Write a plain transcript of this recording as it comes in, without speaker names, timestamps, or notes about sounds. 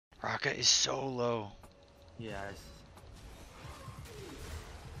Sokka is so low. Yes.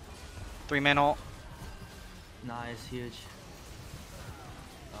 3-man ult. Nice, huge.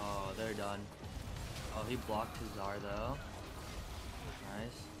 Oh, they're done. Oh, he blocked his R though.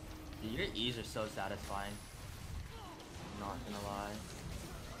 Nice. Dude, your E's are so satisfying. I'm not gonna lie.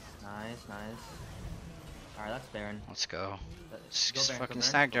 Nice, nice. Alright, that's Baron. Let's go. Go Baron, Fucking go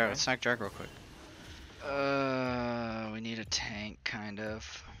snag Baron. drag. Snag drag real quick. We need a tank, kind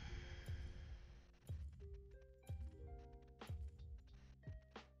of.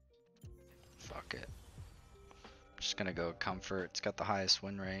 Fuck it. Just gonna go comfort. It's got the highest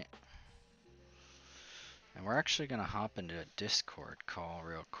win rate. And we're actually gonna hop into a Discord call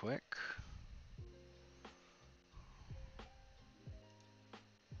real quick.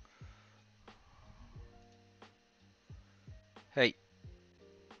 Hey.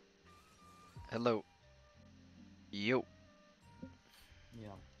 Hello. Yo. Yeah.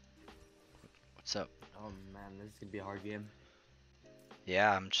 What's up? Oh man, this is gonna be a hard game.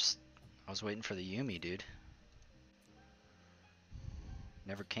 Yeah, I was waiting for the Yumi, dude.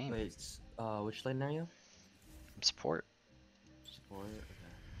 Never came. Wait, which lane are you? I'm support. Support, okay.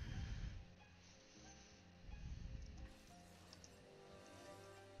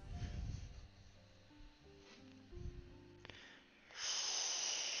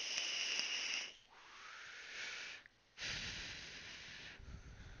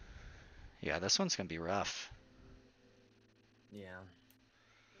 Yeah, this one's gonna be rough. Yeah.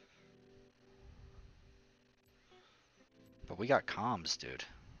 But we got comms, dude.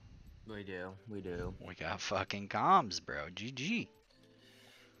 We do, we do. We got fucking comms, bro. GG.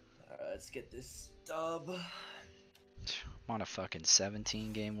 Alright, let's get this dub. I'm on a fucking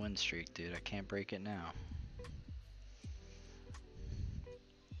 17 game win streak, dude. I can't break it now.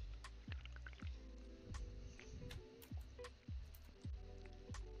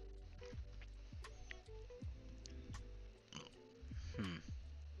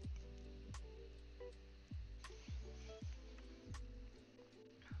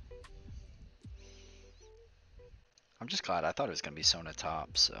 I'm just glad. I thought it was gonna be Sona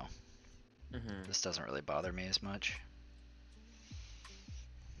top, so this doesn't really bother me as much.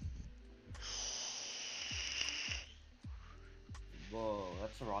 Whoa,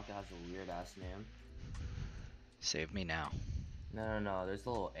 that Soraka has a weird ass name. Save me now. No, there's a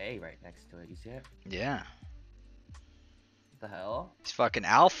little A right next to it. You see it? Yeah. What the hell? He's fucking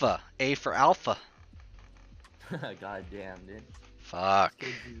alpha. A for alpha. God damn, dude. Fuck. This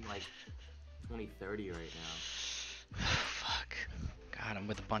kid's in like 2030 right now. Fuck. God, I'm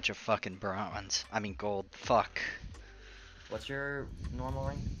with a bunch of fucking bronze. I mean gold. Fuck. What's your normal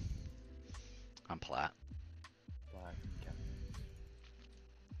rank? I'm plat. Black. Okay.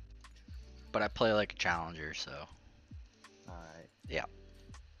 But I play like a challenger, so. Alright. Yeah.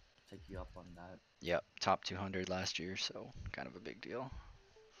 Take you up on that. Yep. Top 200 last year, so kind of a big deal.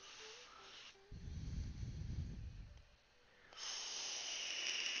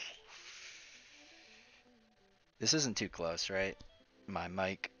 This isn't too close, right? My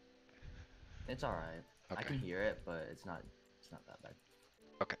mic. It's alright. Okay. I can hear it, but it's not that bad.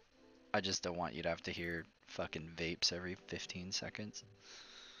 Okay. I just don't want you to have to hear fucking vapes every 15 seconds.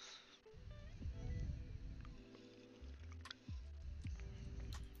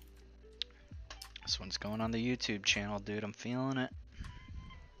 This one's going on the YouTube channel, dude. I'm feeling it.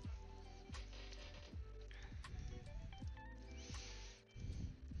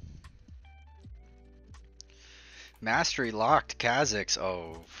 Mastery locked Kazakhs.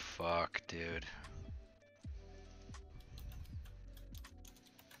 Oh, fuck, dude.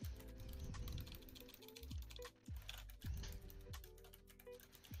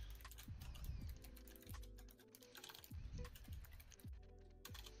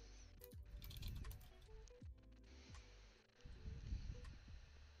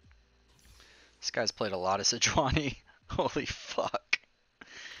 This guy's played a lot of Sejuani. Holy fuck.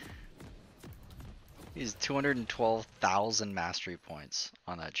 He's 212,000 mastery points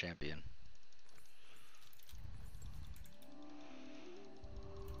on that champion.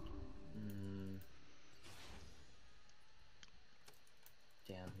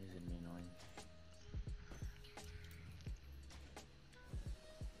 Damn, he's gonna be annoying.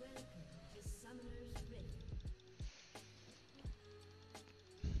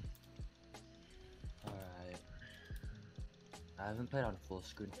 Alright. I haven't played on full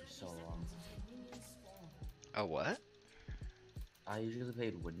screen for so long. Oh, what? I usually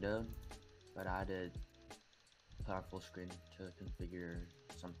played windowed, but I had to put on full screen to configure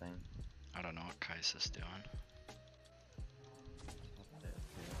something. I don't know what Kaisa's doing.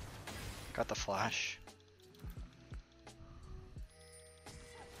 Got the flash.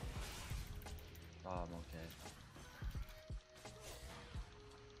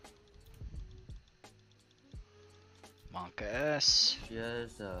 Monka S. She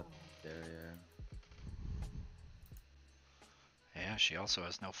has a barrier. Yeah, she also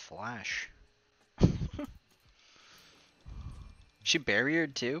has no flash. She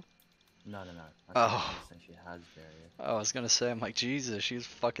barriered too? No, no, no. That's Oh. not saying she has barrier. I was gonna say, I'm like, Jesus, she's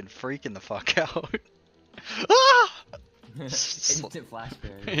fucking freaking the fuck out. Ah! Instant flash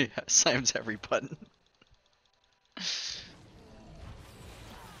barrier. Yeah, slams every button.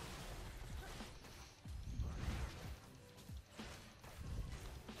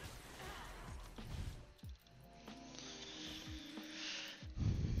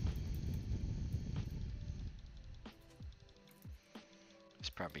 He's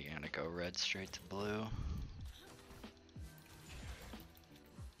probably gonna go red straight to blue.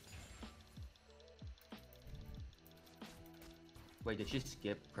 Wait, did she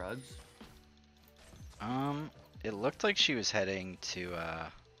skip Krugs? It looked like she was heading to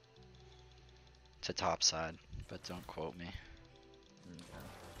top side, but don't quote me. Okay.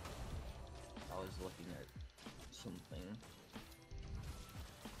 I was looking at something.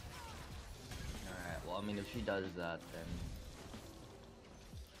 Alright, well, I mean, if she does that, then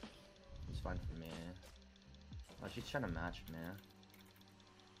it's fine for me. Oh, she's trying to match me.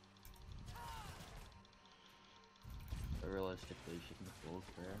 But realistically, she can fool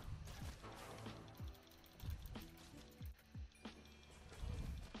her.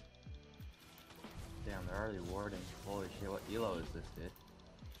 Damn, they're already warding. Holy shit, what elo is this, dude?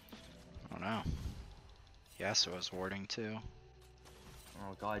 I don't know. Yasuo was warding too.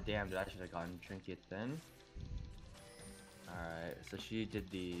 Oh god damn, dude, I should have gotten Trinket then. Alright, so she did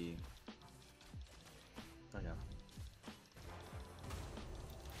the... Oh no.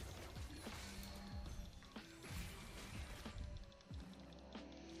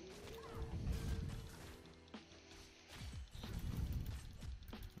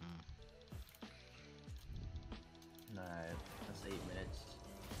 Alright, that's 8 minutes.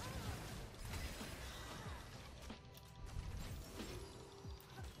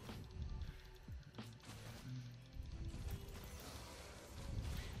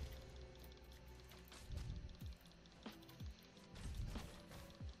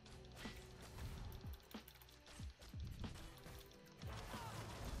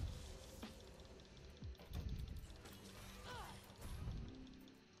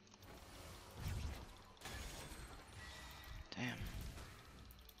 Damn.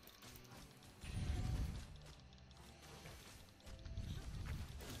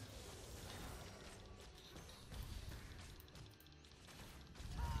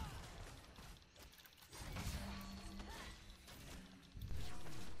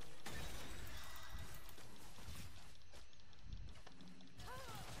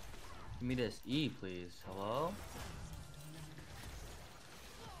 Give me this E, please. Hello?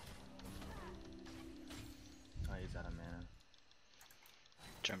 Oh, he's out of mana.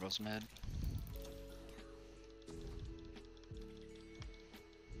 Jungle's mid.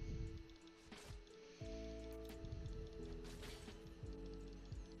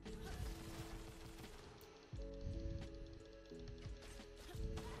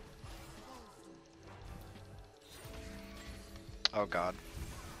 Oh god.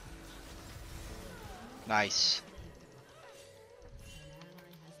 Nice.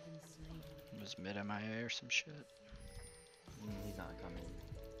 Was mid MIA or some shit. He's not coming.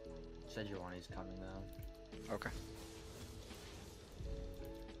 Sejuani's coming though. Okay.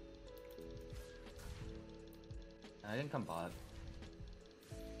 I didn't come bot.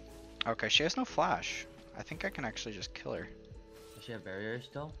 Okay, she has no flash. I think I can actually just kill her. Does she have barriers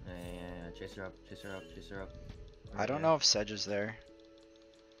still? Yeah. Chase her up, chase her up, chase her up. I don't know if Sedge is there.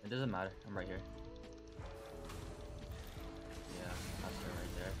 It doesn't matter. I'm right here. Yeah, that's her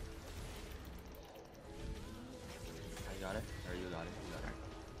right there. I got it. Or you got it. You got it.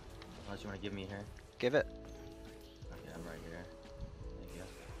 Unless you want to give me here. Give it. Okay, I'm right here. Thank you.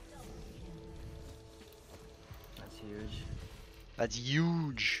 That's huge. That's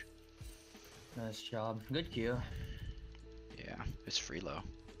huge. Nice job. Good Q. Yeah, it's free low.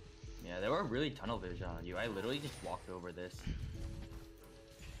 Yeah, they were really tunnel vision on you. I literally just walked over this.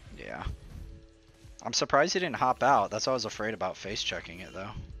 Yeah. I'm surprised he didn't hop out. That's why I was afraid about face checking it though.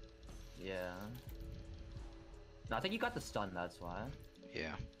 Yeah. No, I think you got the stun, that's why.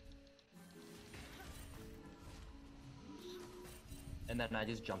 Yeah. And then I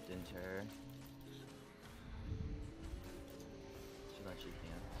just jumped into her. So that she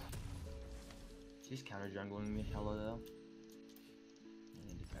can. She's counter jungling me hella though. I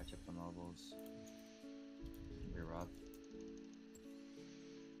need to catch up on levels. It'll be rough.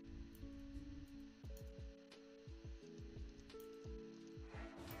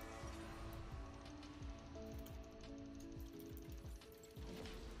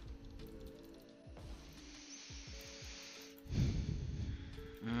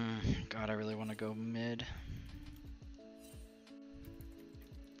 God, I really want to go mid.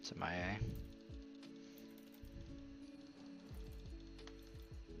 It's my A.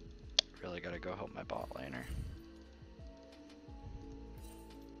 Really gotta go help my bot laner.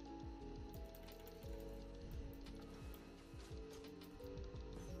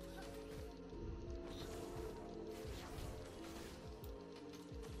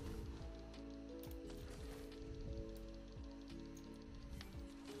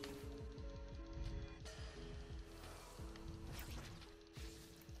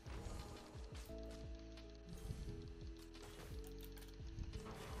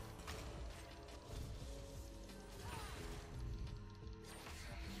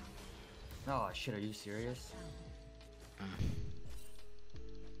 Oh shit, are you serious?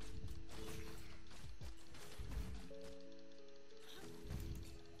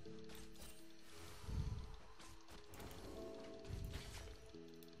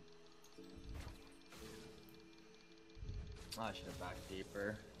 Oh, I should have backed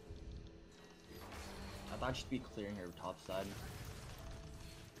deeper. I thought she'd be clearing her top side.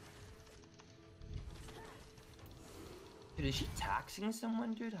 Dude, is she taxing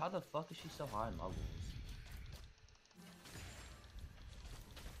someone, dude? How the fuck is she so high in levels?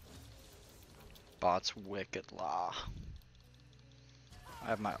 Bot's wicked law. I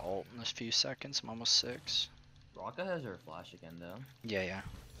have my ult in a few seconds. I'm almost 6. Rocka has her flash again, though. Yeah, yeah.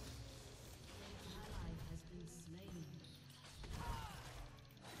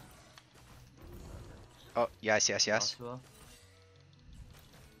 Oh, yes, yes, yes.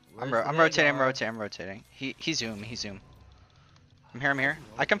 I'm rotating. He zoom. I'm here.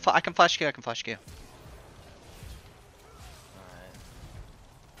 I can flash Q. Alright.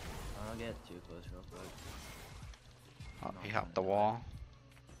 I'll get too close real quick. Oh, he hopped the wall.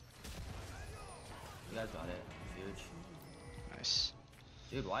 You guys got it. Huge. Nice.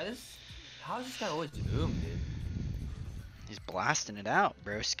 Dude, how is this guy always zoom, dude? He's blasting it out,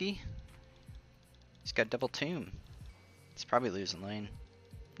 broski. He's got double tomb. He's probably losing lane.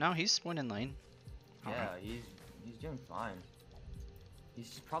 No, he's winning lane. Yeah, Alright. he's doing fine. He's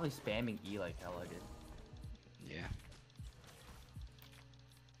just probably spamming E like hell, dude. Yeah.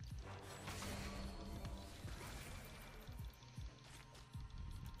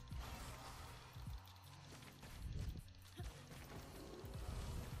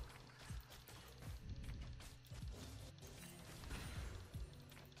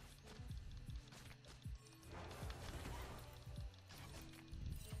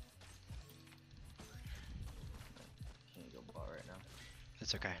 Can't go bot right now.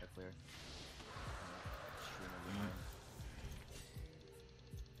 It's okay. Clear.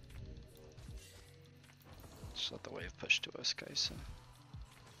 Just let the wave push to us, guys. So.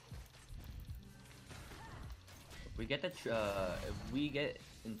 If we get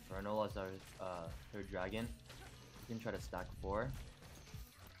Infernal as our third dragon, we can try to stack 4.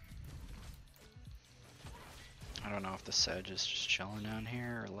 I don't know if the Sedge is just chilling down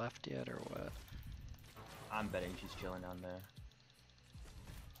here or left yet or what. I'm betting she's chilling down there.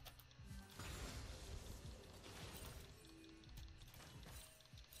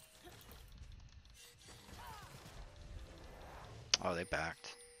 Oh, they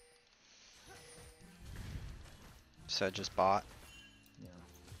backed. Sedge just bought. Yeah.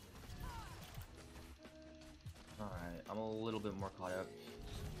 Alright, I'm a little bit more caught up.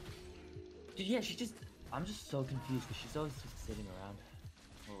 Dude, yeah, I'm just so confused because she's always just sitting around.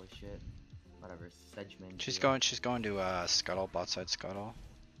 Holy shit. Whatever, Sedgeman. She's going to Scuttle, bot side Scuttle.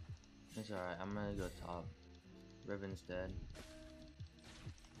 It's alright, I'm gonna go top. Riven's dead.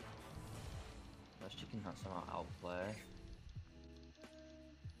 Unless she can somehow outplay.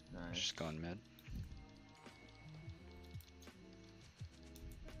 Nice. She's going mid.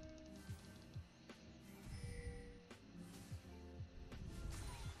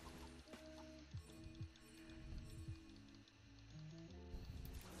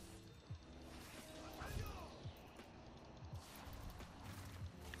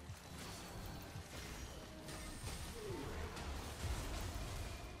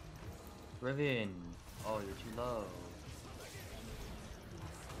 Riven! Oh, you're too low.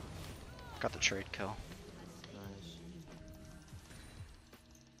 Got the trade kill. Nice.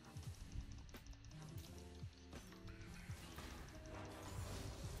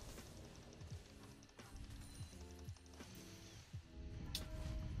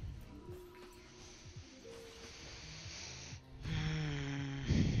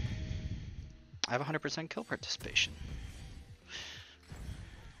 I have 100% kill participation.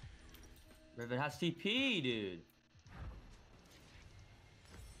 Riven has TP, dude.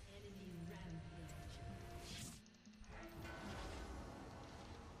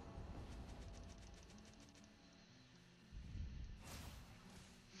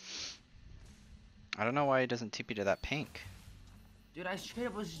 I don't know why he doesn't TP to that pink. Dude, I straight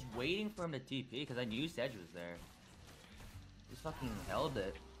up was just waiting for him to TP because I knew Sedge was there. Just fucking held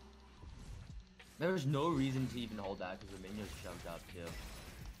it. There was no reason to even hold that because the minion was shoved up too.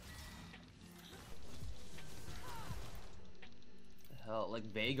 The hell,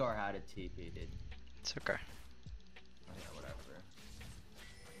 like Vagar had a TP, dude. It's okay. Oh, yeah, whatever.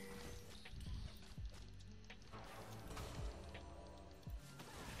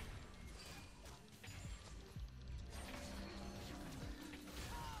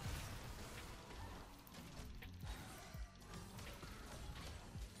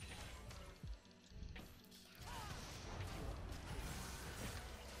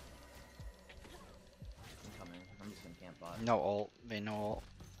 I'm coming. I'm just gonna camp bot. No ult. They no ult.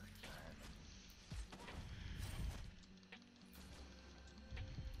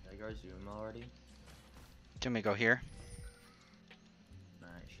 Vagar zoom already? Do me go here?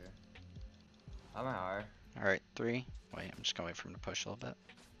 Alright, sure. I'm at R. Alright, 3. Wait, I'm just gonna wait for him to push a little bit.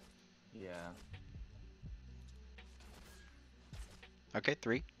 Yeah. Okay,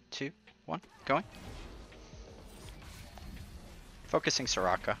 3, 2, 1, going. Focusing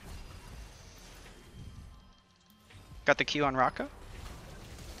Soraka. Got the Q on Raka.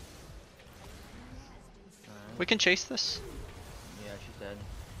 Alright. We can chase this. Yeah, she's dead.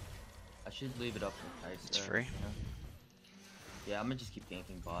 I should leave it up for Kai'Sa. It's free. Yeah, I'm gonna just keep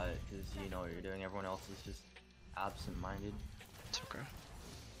ganking bot because you know what you're doing. Everyone else is just absent-minded. It's okay.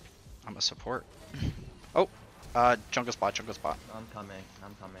 I'm a support. Oh, jungle spot, jungle spot. I'm coming.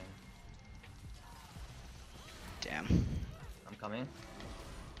 I'm coming. Damn. I'm coming.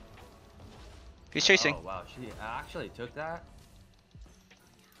 He's chasing. Oh wow, she actually took that.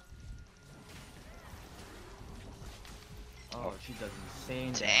 Oh, she does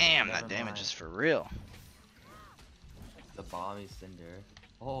insane. Damn, Never that damage mind. is for real. The bomb is cinder.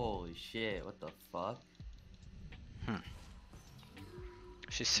 Holy shit! What the fuck?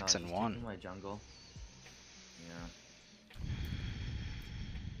 She's No, 6 she's and 1. taking my jungle.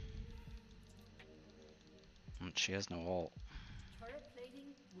 Yeah. She has no ult. Turret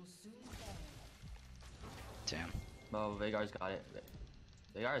plating will soon fall. Damn. Oh, Vagar's got it.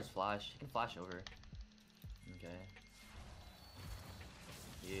 Vagar is flash. He can flash over. Okay.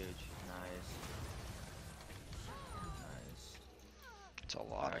 Huge. Nice. Nice. It's a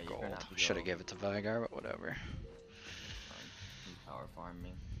lot Alright, of you're gonna gold. have to Should have go. gave it to Vigar, but whatever. You power farm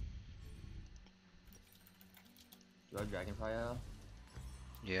me. Do I have Dragonfly out?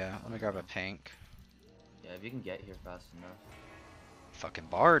 Yeah, let me grab a pink. Yeah, if you can get here fast enough. Fucking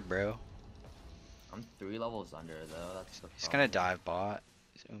Bard, bro. I'm 3 levels under though. That's the He's problem. gonna dive bot.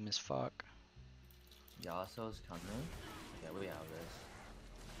 He's as fuck. Yasuo's coming. Yeah, we have this.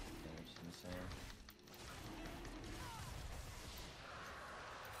 Damage is insane.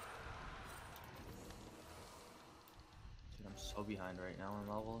 Dude, I'm so behind right now in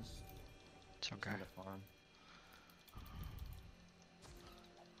levels. It's Just okay. need to farm. I'll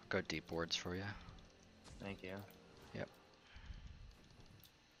go deep wards for you. Thank you. Yep.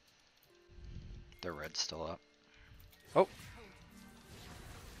 The red's still up. Oh!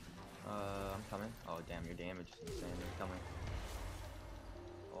 I'm coming. Oh damn, your damage is insane. You're coming.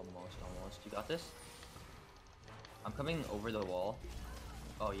 Almost. You got this? I'm coming over the wall.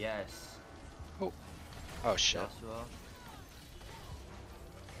 Oh yes. Oh! Oh shit. Yasuo.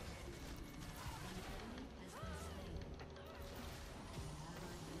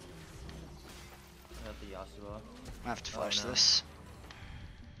 I got the Yasuo. I have to flash no. this.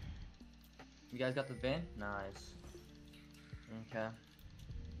 You guys got the van? Nice. Okay.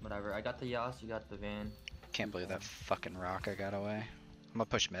 Whatever. I got the Yas, you got the van. Can't believe that fucking Raka got away. I'm gonna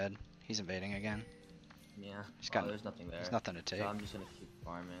push mid. He's invading again. Yeah. He's got- there's nothing there. There's nothing to take. So I'm just gonna keep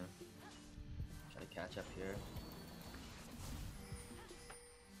farming. Try to catch up here.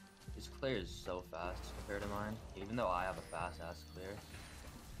 This clear is so fast compared to mine. Even though I have a fast ass clear.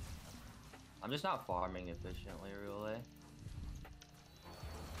 I'm just not farming efficiently, really.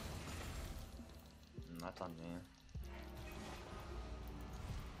 That's on me.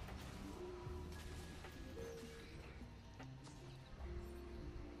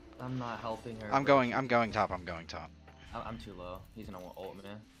 I'm not helping her. I'm bro. going top, I'm going top. I'm too low. He's gonna ult me.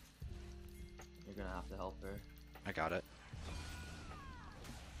 You're gonna have to help her. I got it.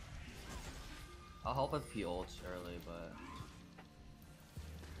 I'll help if he ults early, but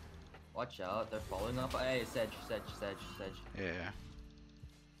watch out. They're following up. Hey, Sedge. Yeah.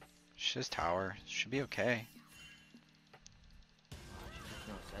 She's tower. Should be okay.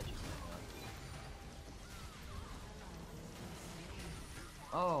 No, Sedge is not.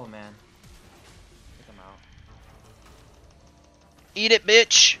 Oh man. Take him out. Eat it,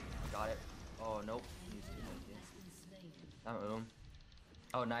 bitch! Got it. Oh nope.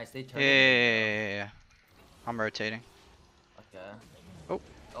 Oh, nice. They Yeah, turned yeah, it. yeah, yeah, yeah. I'm rotating. Okay. Oh.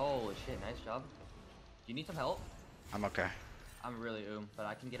 Oh shit! Nice job. Do you need some help? I'm okay. I'm really but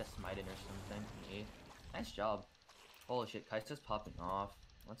I can get a smite in or something. Me. Nice job. Holy shit! Kaisa's popping off.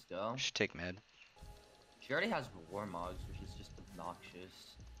 Let's go. Should take mid. She already has war mogs, which is just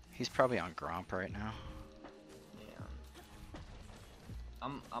obnoxious. He's probably on Gromp right now. Yeah.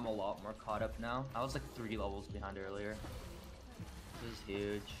 I'm a lot more caught up now. I was like 3 levels behind earlier. This is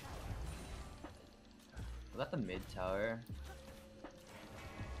huge. We got the mid tower.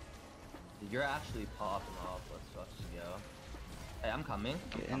 Dude, you're actually popping off. Let's fucking go. Hey, I'm coming.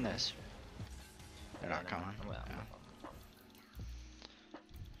 Get in this. They're Yeah, not no, coming. I'm Yeah.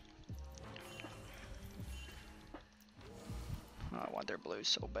 Oh, I want their blue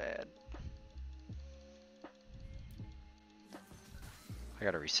so bad. I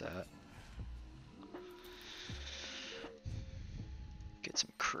gotta reset. Get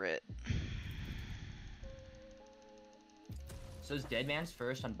some crit. So is Dead Man's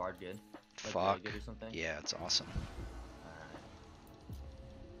first on Bard good? Like Fuck. really good or something? Yeah, it's awesome. Alright.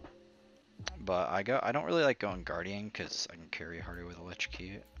 But I don't really like going Guardian because I can carry harder with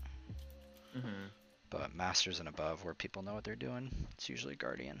Electrocute. But Masters and above, where people know what they're doing, it's usually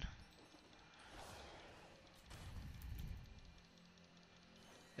Guardian.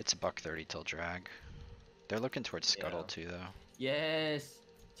 It's a $130 till drag. They're looking towards Scuttle too, though. Yes!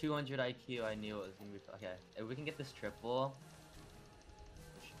 200 IQ, I knew it was gonna be. Okay, if we can get this triple,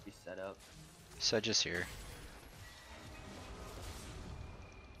 it should be set up. Sedge is here.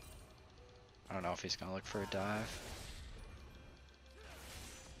 I don't know if he's gonna look for a dive.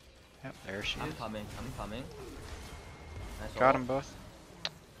 Yep, there she is. I'm coming. Nice Got ult. them both.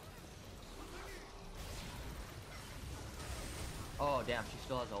 Oh damn, she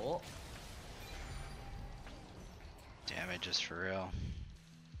still has a ult. Damage is for real.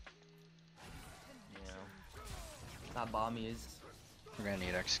 Yeah. That bomb is. We're gonna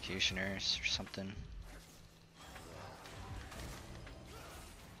need executioners or something.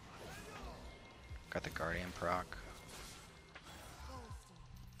 Got the Guardian proc.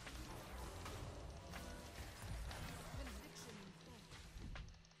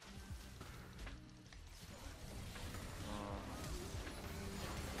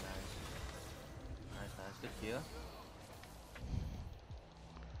 Nice. Good Q.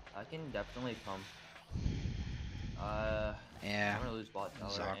 I can definitely come. Yeah. I'm gonna lose bot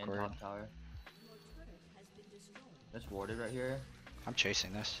It's tower and awkward. top tower. It's warded right here. I'm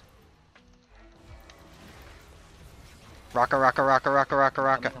chasing this. Rocka, rocka, rocka, rocka, rocka,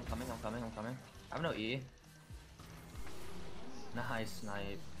 rocka. I'm coming. I have no E. Nice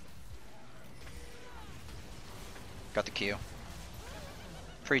snipe. Got the Q.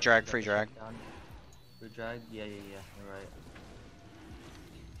 Free drag, free drag. Free drag? Yeah, you're right.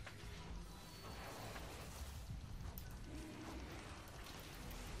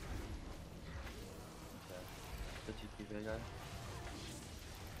 Okay. The TP guy.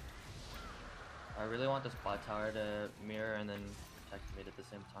 I really want this bot tower to mirror and then protect mid at the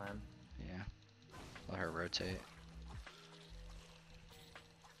same time. Yeah. Let her rotate.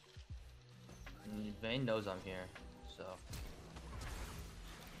 And Vayne knows I'm here, so.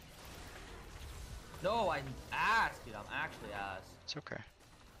 No, I'm ass, dude. I'm actually ass. It's okay.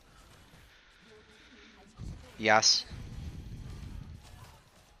 Yes.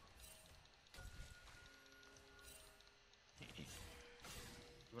 You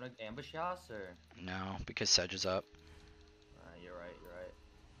wanna ambush Yas or? No, because Sedge is up. You're right.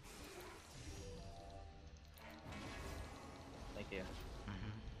 Thank you.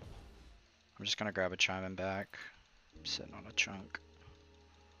 I'm just gonna grab a chime and back. I'm sitting on a chunk.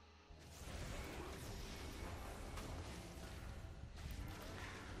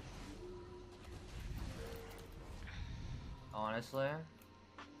 Honestly,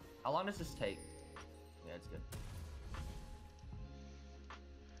 how long does this take? Yeah, it's good.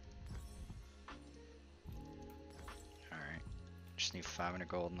 Alright. Just need 500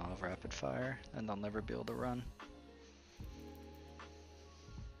 gold and I'll have rapid fire, and they'll never be able to run.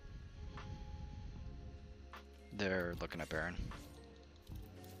 They're looking at Baron.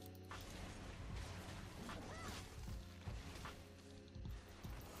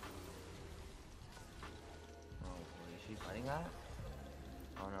 Oh, boy, is she fighting that?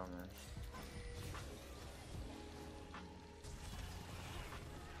 Oh no, man.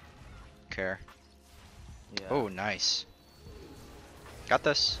 Care. Yeah. Oh, nice. Got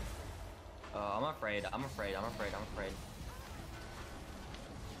this. I'm afraid.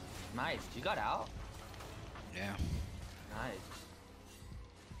 Nice. You got out? Yeah. Nice.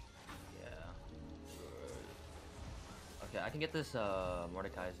 Yeah. Okay, I can get this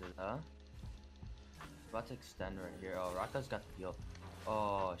Mordekaiser, huh? About to extend right here. Oh, Raka's got the heal.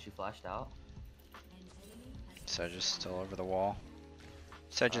 Oh, she flashed out. Sedge is still over the wall.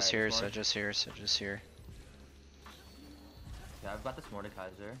 Sedge is Alright, here, smart. Sedge is here, Sedge is here. Yeah, I've got this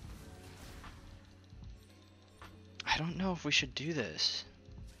Mordekaiser. I don't know if we should do this.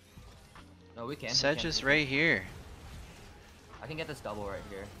 No, we can. Sedge is right here. I can get this double right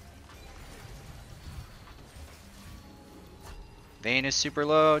here. Vayne is super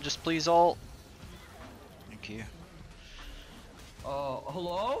low, just please ult. Thank you. Oh,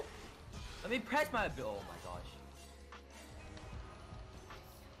 hello? Let me press my bill. Oh my gosh.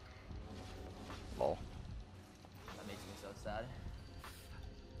 Lol. That makes me so sad.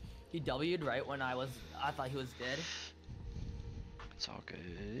 He W'd right when I thought he was dead. It's all good.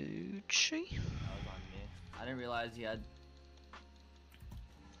 That was on me. I didn't realize he had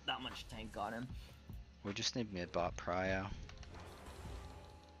that much tank on him. We just need mid bot prio.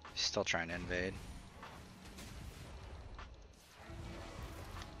 He's still trying to invade.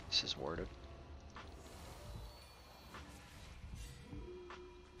 This is warded.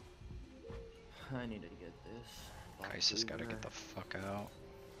 I need to get this. Kais has got to get the fuck out.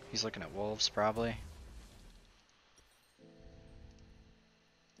 He's looking at wolves probably.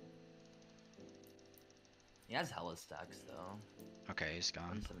 He has hella stacks though. Okay, he's gone.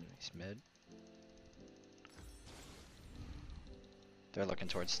 170. He's mid. They're looking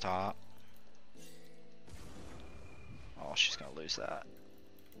towards top. Oh, she's gonna lose that.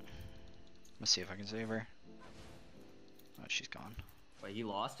 Let's see if I can save her. Oh, she's gone. Wait, he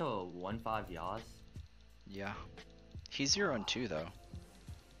lost to a 1-5 Yas? Yeah. He's 0-2 though.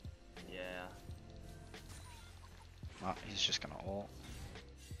 Yeah. Oh, he's just gonna ult.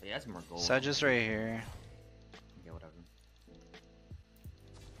 But he has more gold. Sedge is right here. Okay, whatever.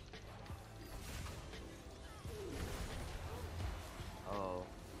 Oh.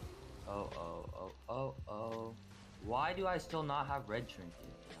 Oh. Why do I still not have red trinket?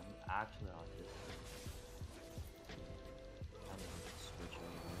 I'm actually autistic. I'm gonna switch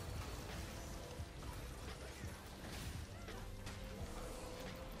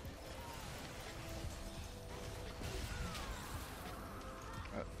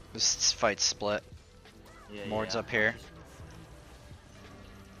over. This fight's split. Yeah, Mord's yeah, up here.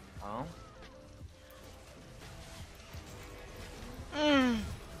 Oh? Okay,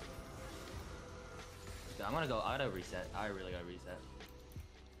 I'm gonna go. I gotta reset. I really gotta reset.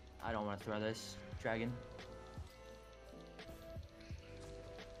 I don't want to throw this dragon.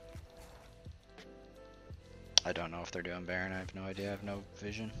 I don't know if they're doing Baron. I have no idea. I have no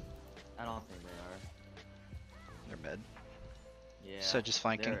vision. I don't think they are. They're mid. Yeah. So just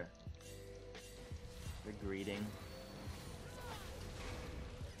flanking. They're greeting.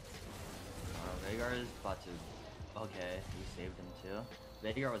 Veigar is about to. Okay, he saved him too.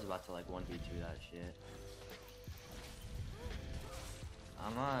 Veigar was about to like 1v2 that shit.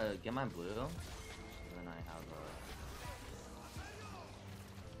 I'm gonna get my blue, and then I have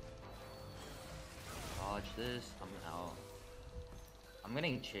dodge this. I'm out. I'm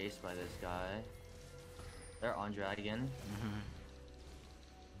getting chased by this guy. They're on dragon.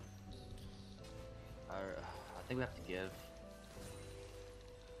 I think we have to give.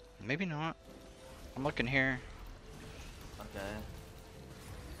 Maybe not. I'm looking here. Okay.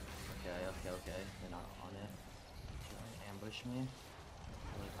 They're not on it. Trying to ambush me.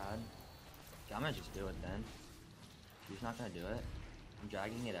 Really bad. Okay, I'm gonna just do it then. He's not gonna do it. I'm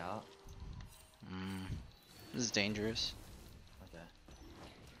dragging it out. This is dangerous. Okay.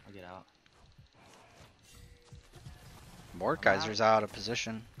 I'll get out. Mordekaiser's out of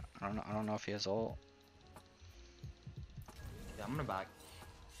position. I don't know if he has ult. Okay, I'm gonna back.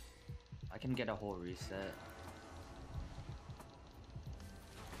 I can get a whole reset.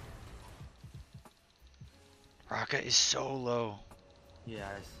 Raka is so low.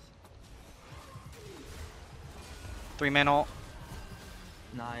 Yes. 3-man ult.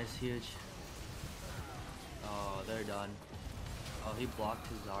 Nice, huge. Oh, they're done. Oh, he blocked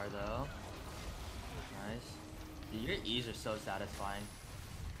his Zar though. Nice. Dude, your E's are so satisfying.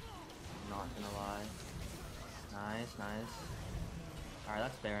 I'm not gonna lie. Nice. Alright,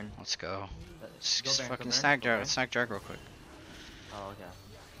 that's Baron. Let's go. Go Just Baron, fucking go Baron, snag go Jar. Baron. Snag Jar real quick. Oh, okay.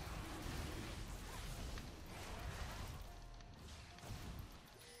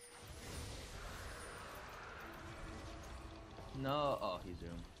 No. Oh, he's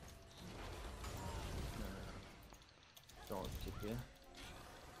zoomed. No. Don't tip you.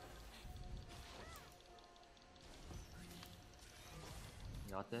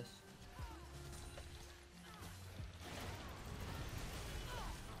 You got this?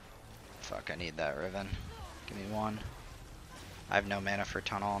 Fuck, I need that Riven. Give me one. I have no mana for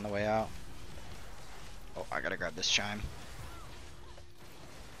tunnel on the way out. Oh, I gotta grab this chime.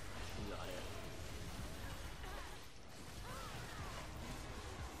 You got it.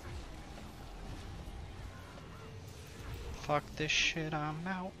 Fuck this shit, I'm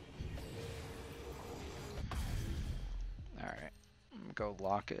out. Alright, I'm gonna go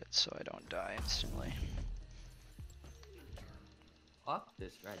lock it so I don't die instantly. Fuck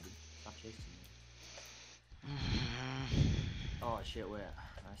this red. Stop chasing me. Oh shit, wait.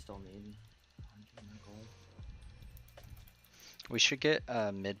 I still need 100 gold. We should get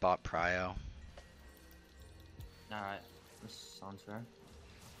mid bot prio. Alright. This sounds fair.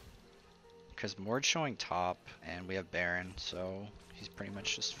 Because Mord's showing top and we have Baron, so he's pretty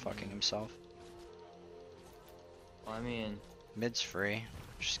much just fucking himself. Well, I mean, Mid's free,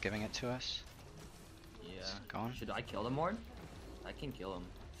 just giving it to us. yeah. It's gone. Should I kill him more? I can kill him.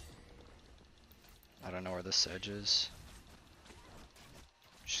 I don't know where the Sedge is.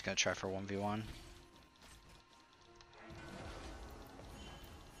 Just gonna try for 1v1.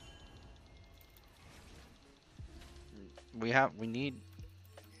 We need.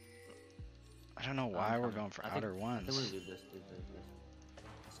 I don't know why we're going for outer I ones. think we leave this.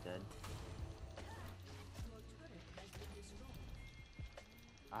 Instead.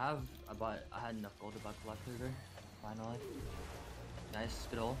 I had enough gold to buy Black Trigger, finally. Nice,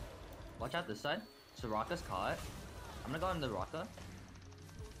 good ult. Watch out this side. So Raka's caught. I'm gonna go into Raka.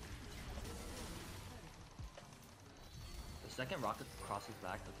 The second Raka crosses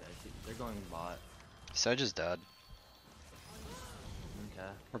back, okay, see, they're going bot. Sedge is dead. Okay,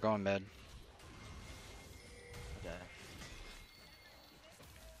 We're going mid. okay.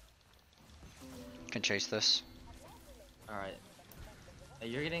 Can chase this. Alright. Hey,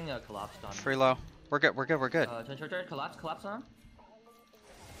 you're getting collapsed on. Free low. We're good. We're good. We're good. Turn, collapse on him.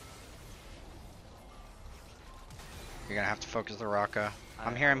 You're gonna have to focus the Raka. I'm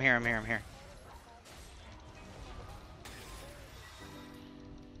Alright. here. I'm here. I'm here. I'm here.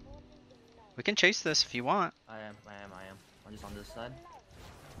 We can chase this if you want. I am. I'm just on this side.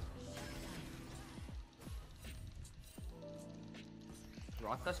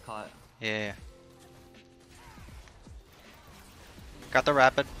 Raka's caught. Yeah. Got the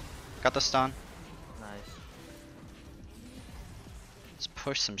rapid. Got the stun. Nice. Let's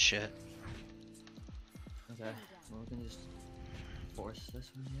push some shit. Okay, well, we can just force this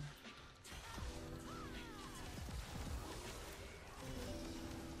one here.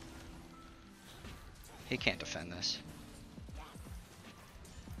 He can't defend this.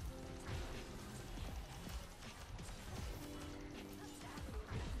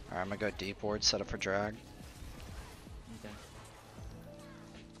 Alright, I'm gonna go deep ward, set up for drag. Okay.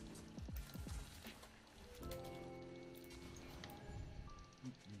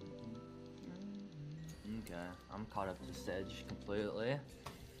 Okay, I'm caught up to Sedge completely.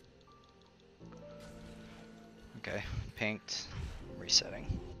 Okay, pinked. Resetting.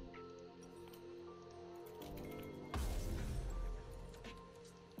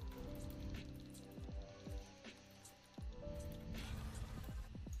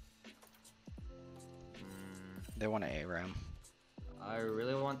 They want an ARAM. I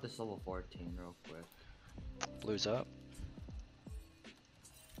really want this level 14 real quick. Blue's up.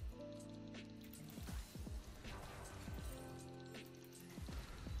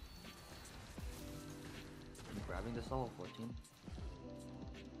 I'm grabbing this level 14.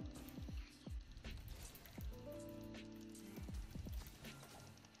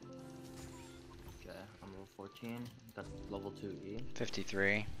 Okay, I'm level 14. Got level 2 E.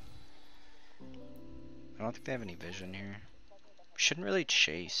 53. I don't think they have any vision here. We shouldn't really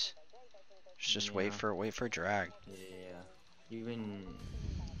chase. Just wait for drag. Yeah. Even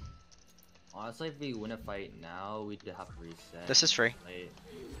honestly, if we win a fight now, we'd have to reset. This is free. Late.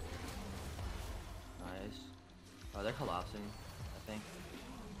 Nice. Oh, they're collapsing, I think.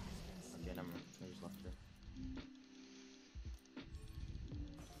 Okay, never mind. I just left her.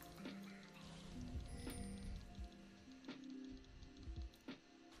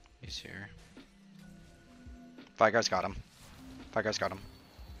 He's here. Five guys got him. Five guys got him.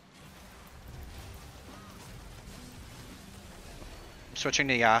 I'm switching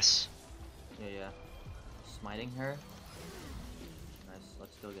to Yas. Yeah. Smiting her. Nice.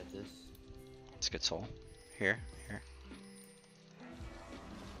 Let's go get this. Let's get soul. Here.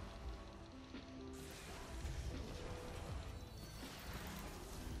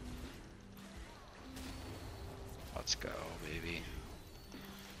 Let's go, baby.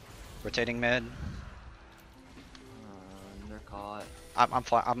 Rotating mid. They're caught. I'll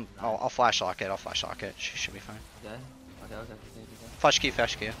flash lock it. I'll flash lock it. She should be fine. Okay. Flash key.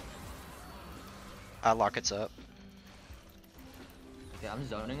 Lock it's up. Okay, I'm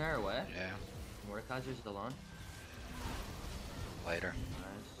zoning her away. Yeah, Mordekaiser's alone. later.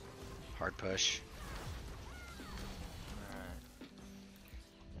 Nice. Hard push. Alright.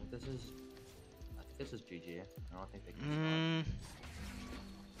 I think this is GG. I don't think they can respond.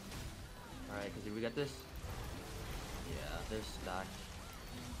 Alright, because if we get this... Yeah, they're stacked.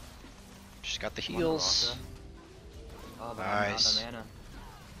 Just got the Come on, heals. Baraka. Oh, but Nice. I'm out of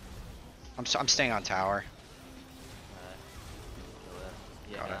mana. I'm staying on tower. Alright.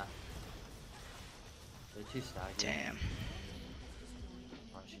 Kill it. Got Yeah. it. They're too stacked. Damn.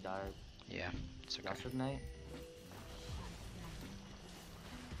 Oh, she died. Yeah, it's okay. Last ignite.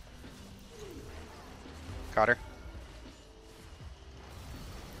 Got her.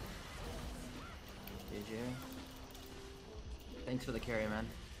 GG. Thanks for the carry, man.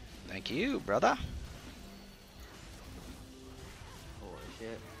 Thank you, brother. Holy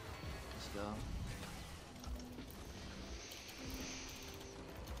shit. Let's go.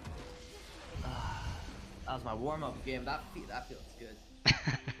 That was my warm-up game. That feels good.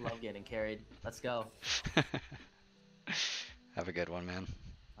 Love getting carried. Let's go. Have a good one, man.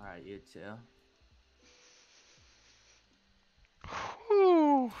 Alright, you too.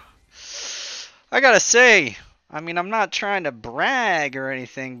 Whew. I gotta say, I mean, I'm not trying to brag or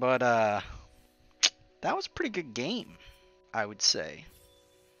anything, but that was a pretty good game, I would say.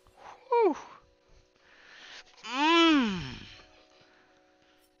 Whew.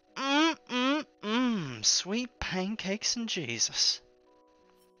 Sweet pancakes and Jesus.